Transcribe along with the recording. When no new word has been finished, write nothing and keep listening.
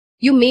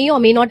You may or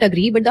may not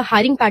agree, but the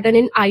hiring pattern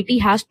in IT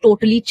has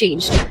totally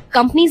changed.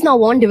 Companies now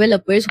want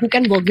developers who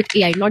can work with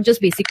AI, not just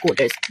basic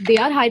coders. They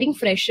are hiring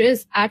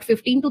freshers at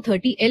 15 to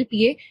 30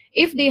 LPA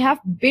if they have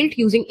built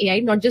using AI,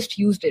 not just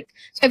used it.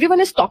 So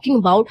everyone is talking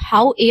about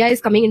how AI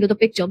is coming into the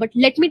picture, but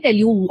let me tell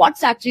you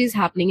what's actually is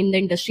happening in the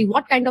industry,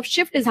 what kind of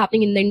shift is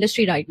happening in the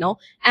industry right now.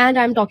 And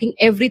I'm talking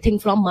everything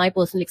from my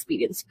personal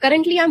experience.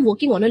 Currently, I'm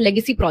working on a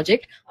legacy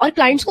project और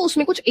clients को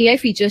उसमें कुछ AI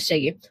features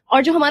चाहिए.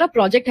 और जो हमारा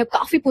project है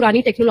काफी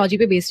पुरानी technology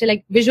पे based है,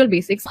 like Visual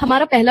Basics.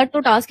 हमारा पहला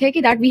तो task है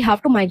कि that we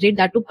have to migrate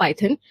that to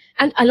Python.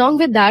 And along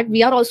with that,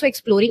 we are also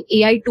exploring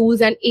AI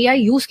tools and AI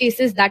use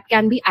cases that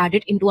can be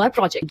added into our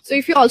project. So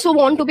if you also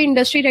want to be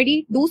industry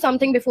ready, do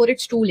something before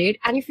it's too late.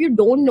 And if you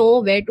don't know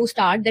where to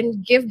start,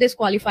 then give this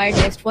qualified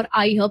test for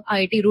iHub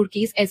IIT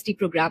Roorkee's ST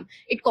program.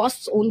 It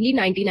costs only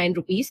 99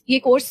 rupees.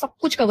 ये course सब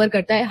कुछ cover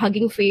करता है,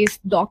 Hugging Face,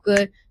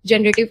 Docker,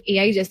 generative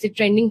AI जैसे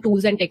trending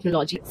tools and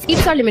technology.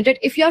 Seats are limited.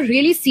 If you are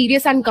really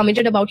serious and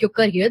committed about your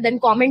career, then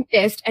comment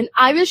test and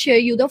I will share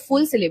you the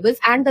full syllabus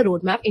and the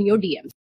roadmap in your DMs.